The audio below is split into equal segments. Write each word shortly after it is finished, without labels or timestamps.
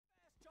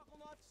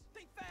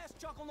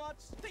chuckle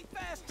nuts. Think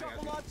fast,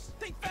 chuckle nuts.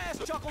 Think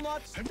fast, chuckle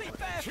nuts. Think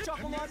fast,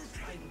 chuckle nuts.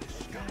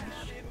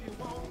 If you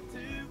want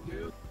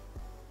to.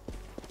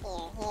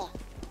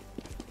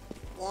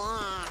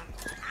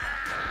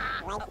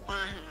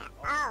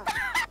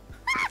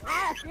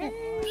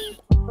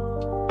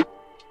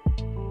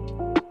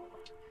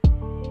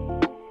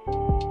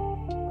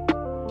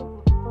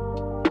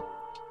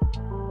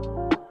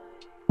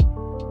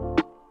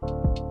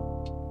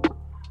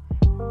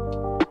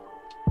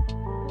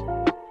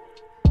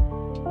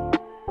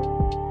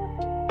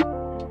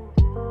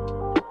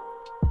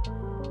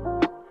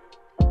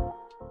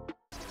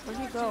 Where'd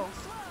you go?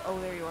 Oh,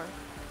 there you are.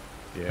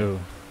 Yeah. Who?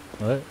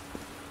 What?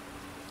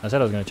 I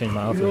said I was gonna change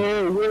my outfit.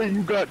 Yo,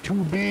 you got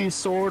 2B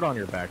sword on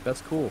your back.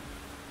 That's cool.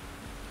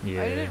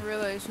 Yeah. I didn't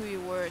realize who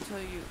you were until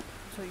you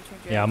changed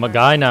your Yeah, I'm a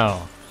avatar. guy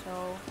now.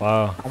 So.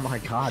 Wow. Oh my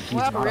god, he's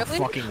Wow, not really? a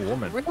fucking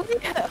woman. Really?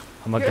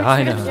 I'm a You're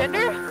guy now.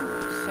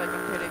 transgender? Such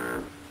a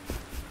kidding.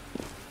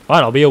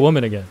 Fine, I'll be a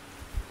woman again.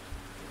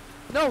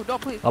 No,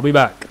 don't please. I'll be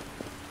back.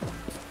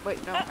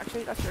 Wait, no,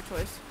 actually, that's your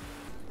choice.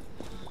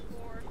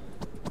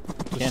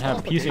 Can't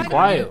have peace and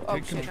quiet. Oh,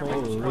 Take shit,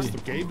 control never mind. of the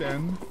gay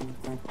Ben.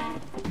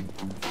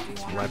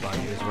 It's right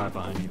behind you. It's right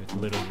behind you. It's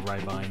literally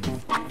right behind you.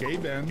 Gay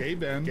Ben. Gay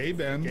Ben. Gay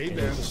Ben. Gay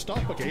Ben.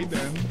 Stop a gay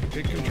Ben.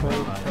 Take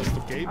control. Press the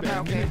gay I'm Ben.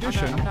 not okay. In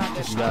addition, I'm not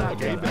good. You got it.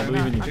 gay I Ben.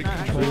 believe in you. Take I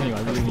control. believe in you.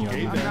 I believe in you.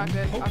 Gay I'm Ben. not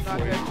good. I'm not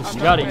good. I'm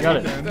You got it. not You got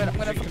good. it. Good. I'm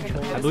gonna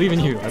fucking. I believe in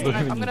you. I believe in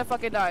I'm you. gonna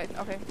fucking die.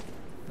 Okay.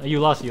 You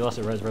lost it. You lost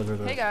it. Rez.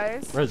 Hey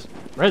guys. Rez.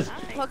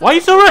 Look, Why are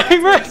you so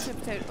running, Rez?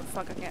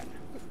 Fuck, I can't.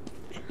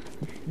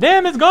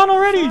 Damn, it's gone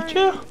already. Sorry.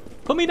 Chill.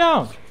 Put me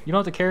down. You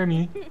don't have to carry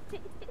me.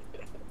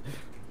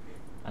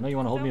 I know you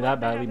want to hold me that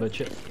badly, but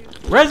chill.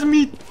 Res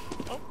me.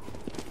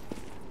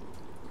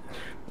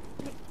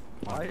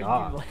 Why My are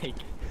God. you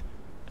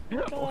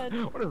like... God.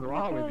 What is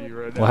wrong with you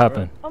right now? What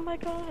happened? Oh my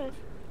god.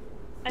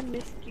 I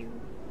missed you.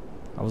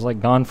 I was like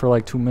gone for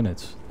like 2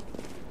 minutes.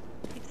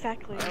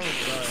 Exactly.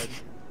 Oh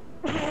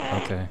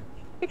Okay.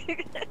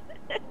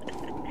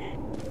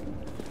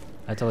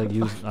 I had to like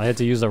use. I had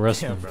to use the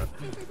restroom.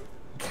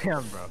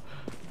 Damn, bro.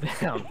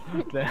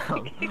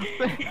 Damn.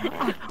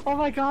 Oh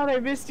my god, I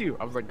missed you.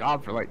 I was like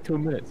gone for like 2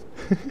 minutes.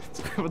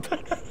 What the-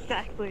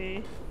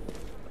 Exactly.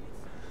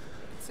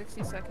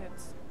 60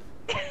 seconds.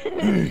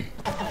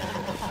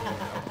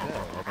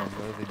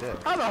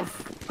 How the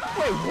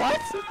Wait,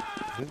 what?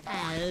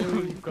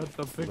 You got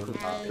the pickle.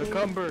 The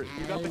cumber.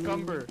 You got the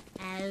cumber.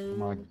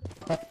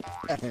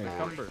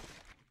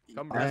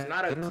 Cumber. That's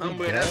not a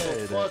cumber, that's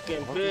a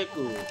fucking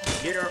pickle.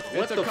 Get her.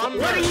 What It's a the fuck? cumber.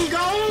 Where did he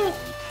go?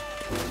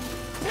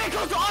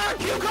 Pickles are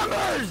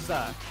cucumbers!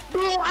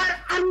 Bro, I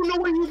don't know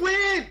where he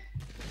went.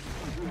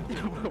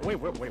 Wait,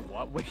 what? Wait,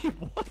 what?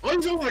 Oh,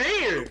 he's over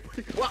there.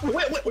 What?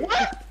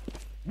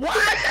 What?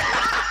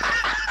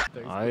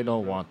 I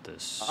don't want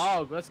this.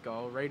 Oh, let's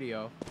go.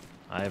 Radio.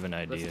 I have an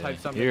idea. type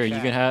something Here, in you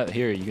chat. can have.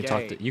 Here, you can talk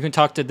Gay. to. You can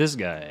talk to this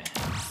guy.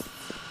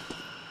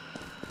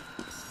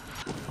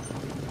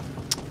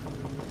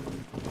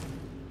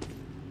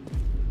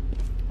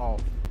 Oh,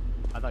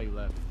 I thought you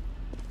left.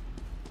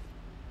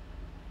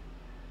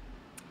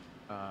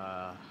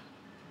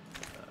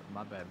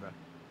 My bad, bro.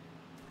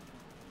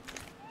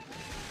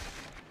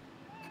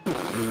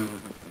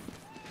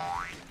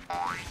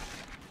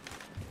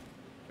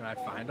 Can I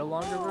find a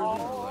longer version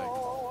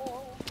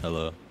or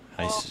Hello.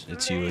 Hi,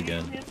 it's you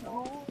again.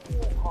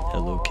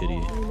 Hello,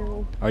 Kitty.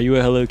 Are you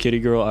a Hello Kitty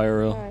girl,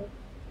 IRL?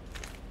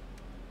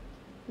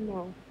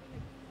 No.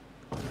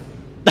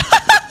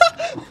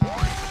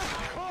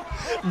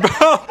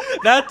 Bro,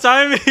 that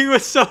timing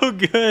was so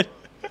good.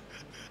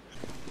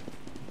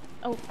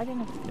 Oh, I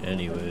didn't have.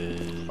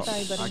 Anyways.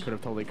 Sorry, buddy. I could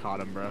have totally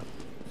caught him, bro. I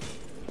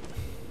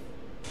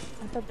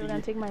thought they were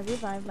gonna take my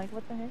revive. Like,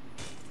 what the heck?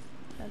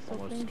 That's so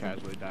Almost crazy.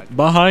 casually died.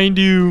 Behind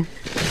you.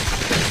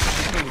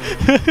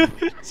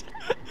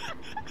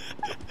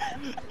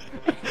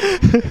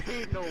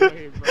 Ain't no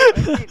way, bro.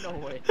 Ain't no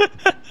way.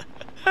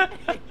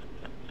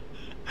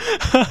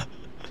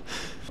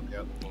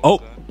 Oh.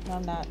 No,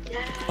 I'm not.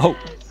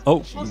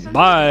 Oh.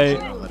 Bye.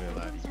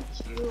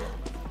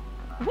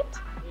 What?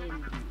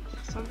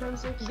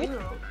 Sometimes they're cute.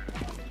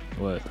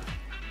 What?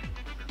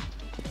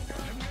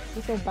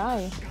 You said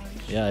bye.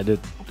 Yeah, I did.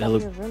 I thought Hello.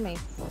 we were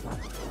roommates.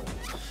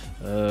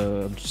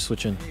 I'm just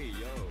switching.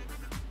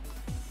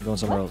 I'm going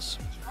somewhere else.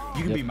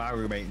 You can Yep. be my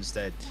roommate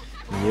instead.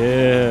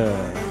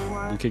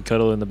 Yeah. You could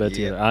cuddle in the bed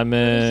together. I'm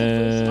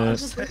in.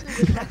 There's a place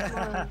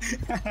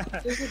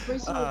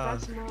in the back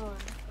tomorrow.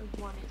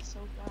 I want it so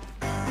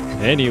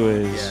bad.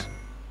 Anyways.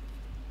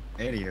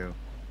 Anywho.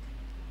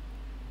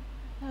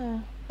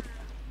 I'm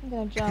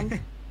gonna jump.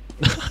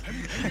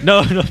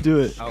 No, don't do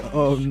it. Oh,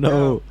 Oh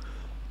no.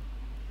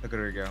 Look at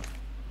her go.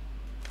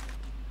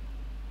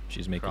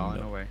 She's making.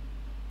 Crawling away.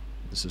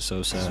 This is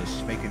so sad.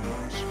 She's making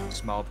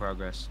small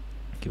progress.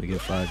 Can we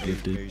get 5 Very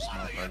gifted?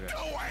 small progress.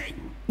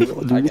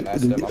 I can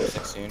ask them, I'm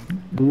 16.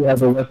 Do you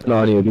have a weapon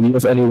on you? Do you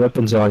have any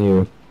weapons on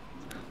you?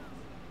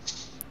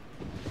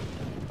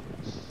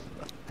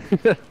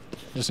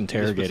 Just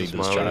interrogating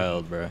this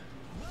child, bruh.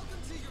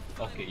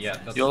 Okay, yeah.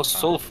 You're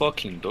so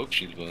fucking dog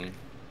shit, man.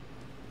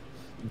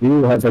 Do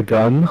you have a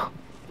gun?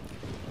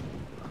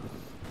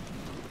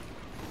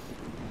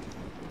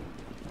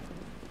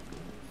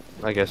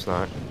 I guess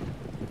not.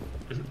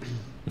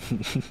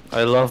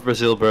 I love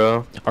Brazil,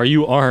 bro. Are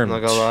you armed? I'm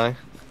not gonna lie.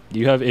 Do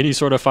you have any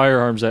sort of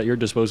firearms at your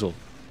disposal?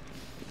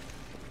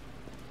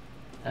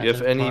 You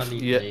have any?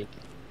 Yeah.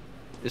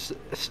 Is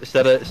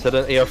that an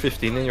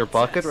AR-15 in your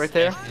pocket right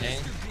there?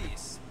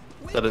 Is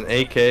that an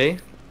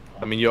AK?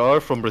 I mean, you are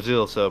from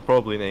Brazil, so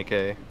probably an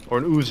AK or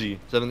an Uzi.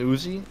 Is that an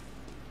Uzi?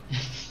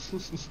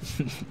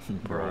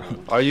 Bro.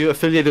 Are you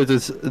affiliated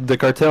with the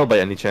cartel by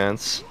any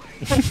chance?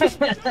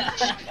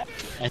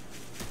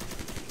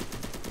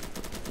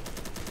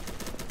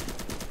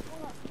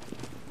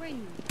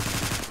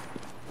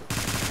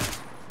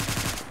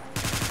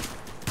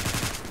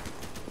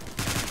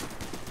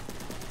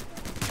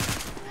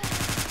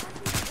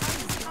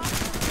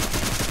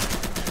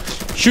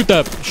 Shoot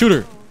that! Shoot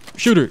her!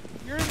 Shoot her!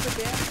 You're in the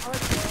damn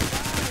heart,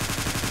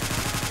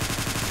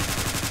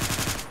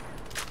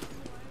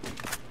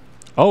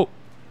 Oh!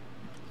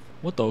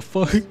 What the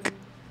fuck? You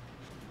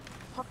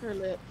pucker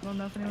lip. I don't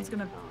know if anyone's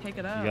gonna pick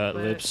it up. got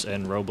but... lips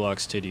and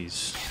Roblox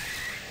titties.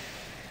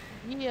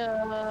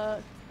 Yeah.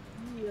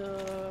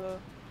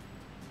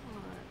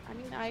 I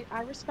mean,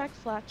 I respect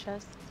flat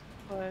chests,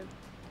 but.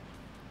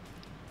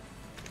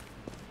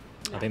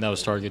 I think that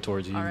was targeted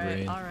towards you,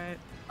 Rain. Alright.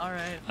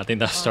 I think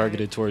that's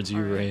targeted towards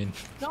you, Rain.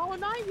 No,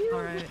 not you.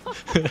 Alright.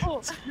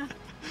 No.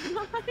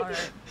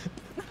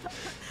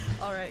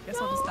 Alright, guess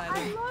I'll just die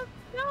then.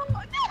 No.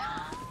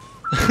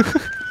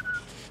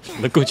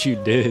 Look what you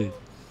did.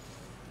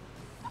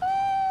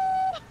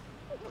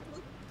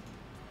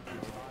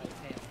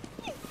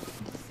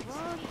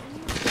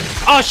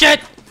 Oh shit!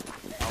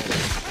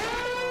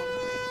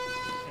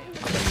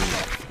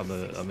 I'm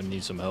gonna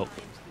need some help.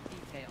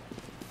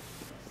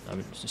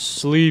 I'm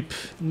sleep.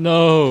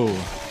 No,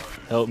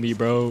 help me,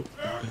 bro.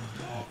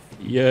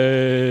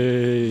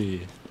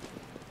 Yay!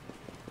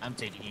 I'm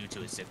taking you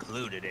to a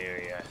secluded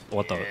area.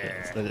 What the?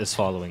 It's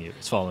following you.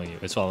 It's following you.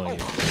 It's following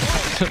you.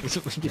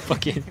 You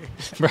fucking,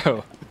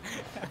 bro.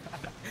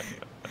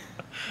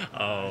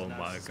 Oh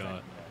my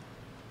god.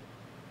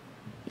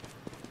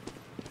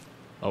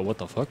 Oh, what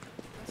the fuck?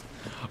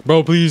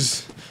 Bro,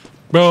 please.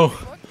 Bro.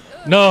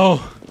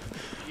 No.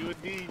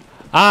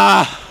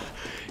 Ah!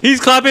 He's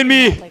clapping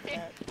me!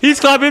 He's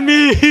clapping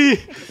me!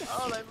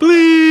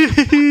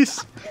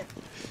 Please!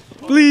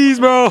 Please,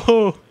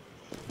 bro!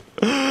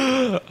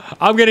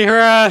 I'm getting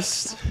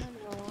harassed!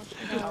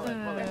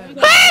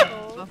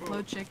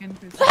 Buffalo chicken.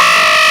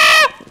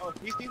 How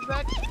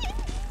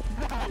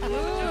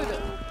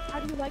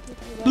do you like it?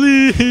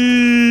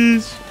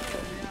 Please!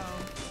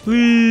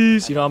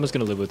 Please! You know, I'm just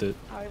gonna live with it.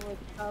 I would,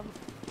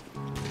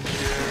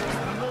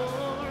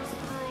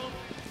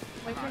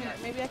 wait a minute,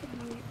 maybe I can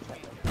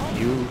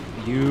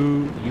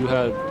You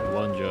had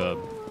one job.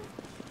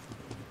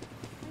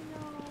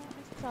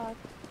 I suck.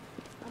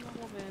 I'm a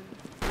woman.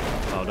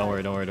 Oh, don't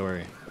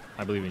worry.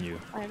 I believe in you.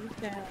 I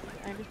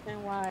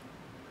understand why.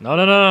 No.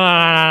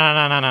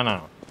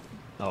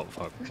 Oh,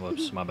 fuck.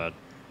 Whoops, my bad.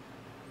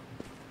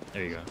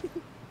 There you go.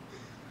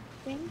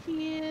 Thank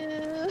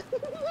you.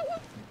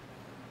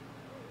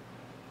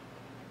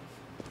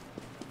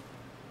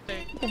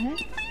 What the heck?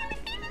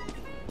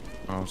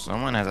 Oh,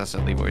 someone has a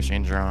silly voice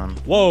changer on.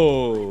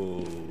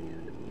 Whoa!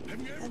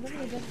 I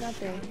literally just got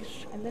there.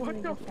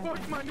 What the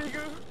fuck, my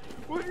nigga?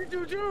 What did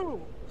you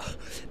do?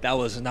 That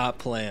was not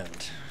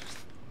planned.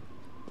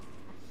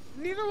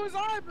 Neither was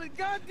I, but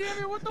goddamn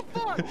it, what the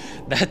fuck?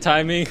 That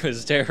timing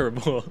was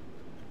terrible.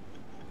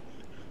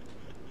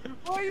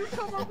 Why you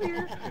come up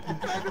here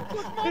and try to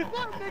push my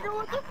butt, nigga?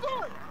 What the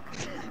fuck?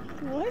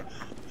 What?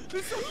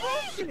 This is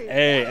bullshit.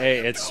 Hey,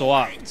 it's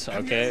swapped.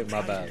 Okay,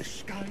 my bad.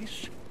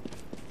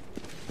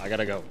 I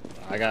gotta go.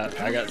 I got.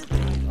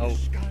 Oh.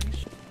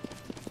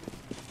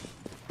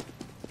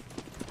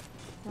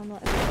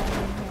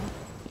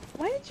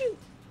 Why did you?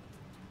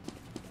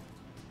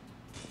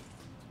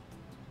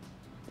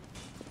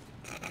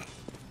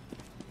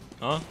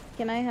 Huh?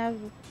 Can I have?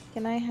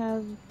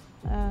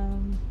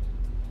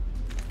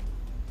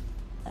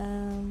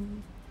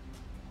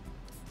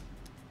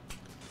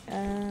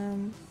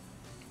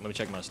 Let me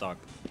check my stock.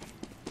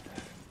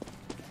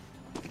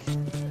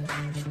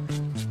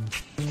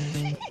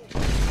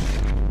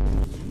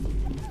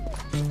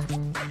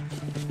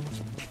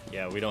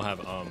 Yeah, we don't have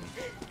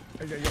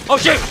Oh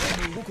shit!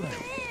 Okay.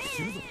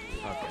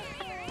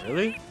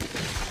 Really?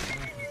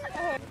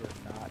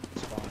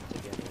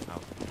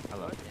 Oh,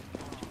 hello.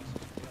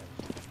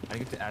 I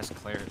get to ask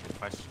Claire the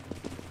question.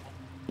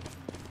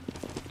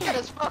 Good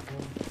as fuck.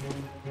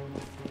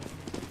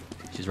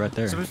 She's right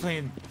there. Someone's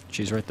playing.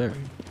 She's right there.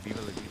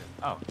 Viva la vida.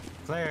 Oh,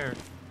 Claire.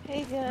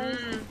 Hey guys.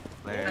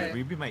 Claire, will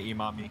you be my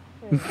e-mommy?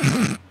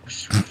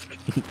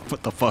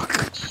 What the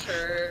fuck?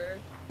 Sure.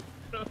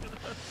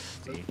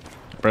 See?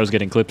 Bro's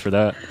getting clipped for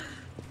that.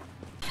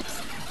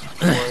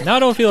 Now I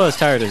don't feel as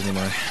tired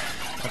anymore.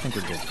 I think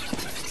we're good.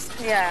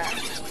 Yeah.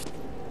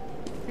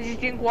 Did you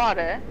drink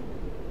water?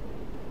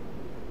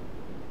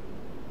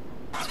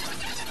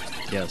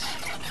 Yes.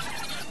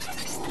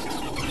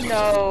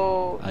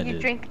 So I you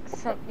did. drink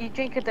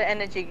the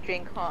energy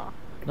drink, huh?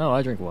 No,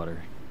 I drink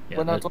water. Yeah,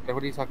 Well, no, that, it's okay.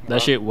 What are you talking that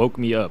about? shit woke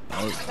me up.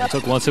 I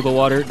took one sip of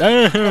water.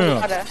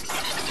 Damn! Water.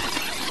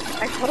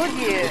 I told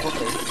you.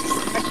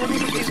 I told you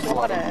to drink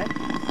water.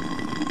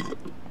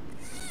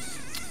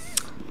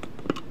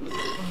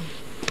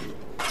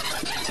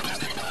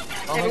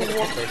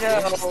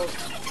 Eduardo,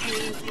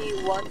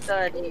 TV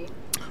 130.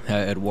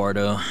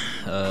 Eduardo,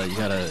 you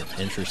got an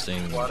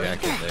interesting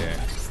jacket there.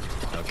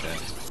 Okay.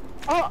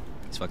 Oh!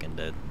 He's fucking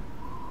dead.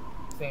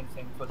 Same.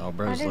 Oh, I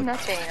bro's did look.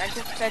 nothing. I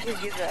just said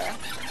his user.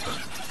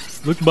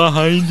 Look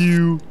behind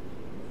you.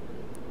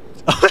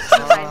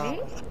 Behind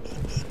me?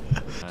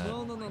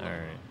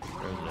 Alright.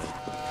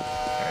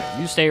 Alright,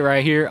 you stay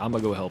right here. I'm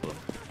gonna go help him.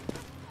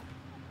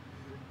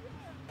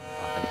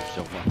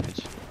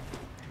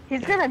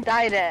 He's gonna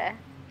die there.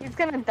 He's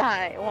gonna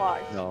die.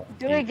 Watch. No.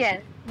 Do it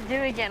again. Do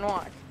it again.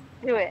 Watch.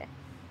 Do it.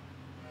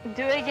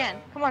 Do it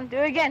again. Come on. Do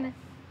it again.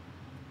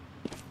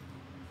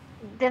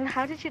 Then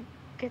how did you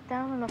get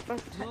down on the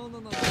first time?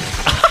 No.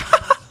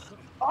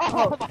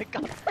 Oh my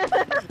god.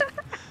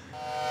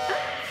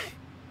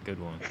 Good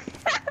one.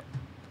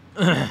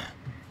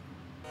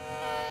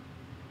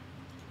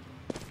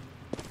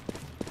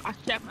 I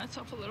stabbed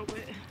myself a little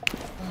bit.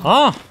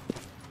 Huh?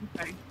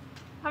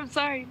 I'm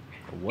sorry.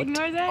 What?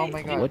 Ignore that. Oh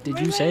my god. What did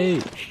you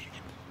say?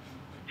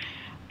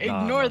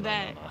 Ignore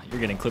that. No. You're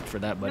getting clipped for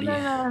that, buddy. No.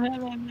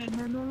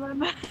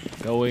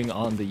 Going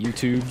on the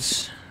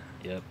YouTubes.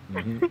 Yep.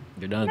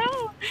 You're done.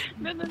 No.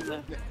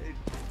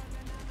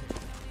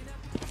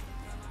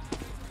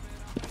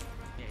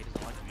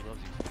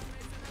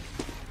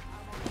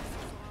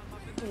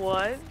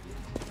 What?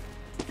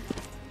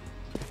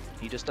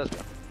 He just does,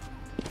 bro.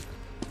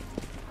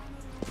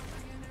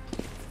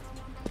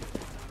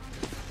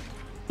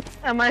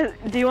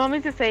 Do you want me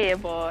to say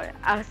it, boy?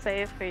 I'll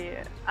say it for you.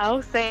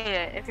 I'll say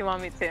it if you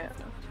want me to.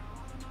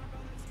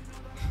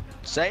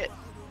 Say it.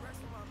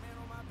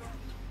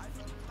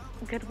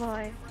 Good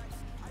boy.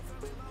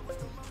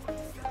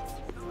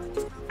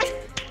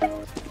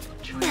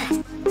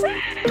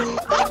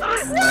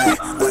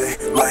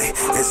 Wait,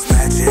 it's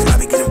magic. I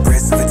be getting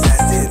breasts of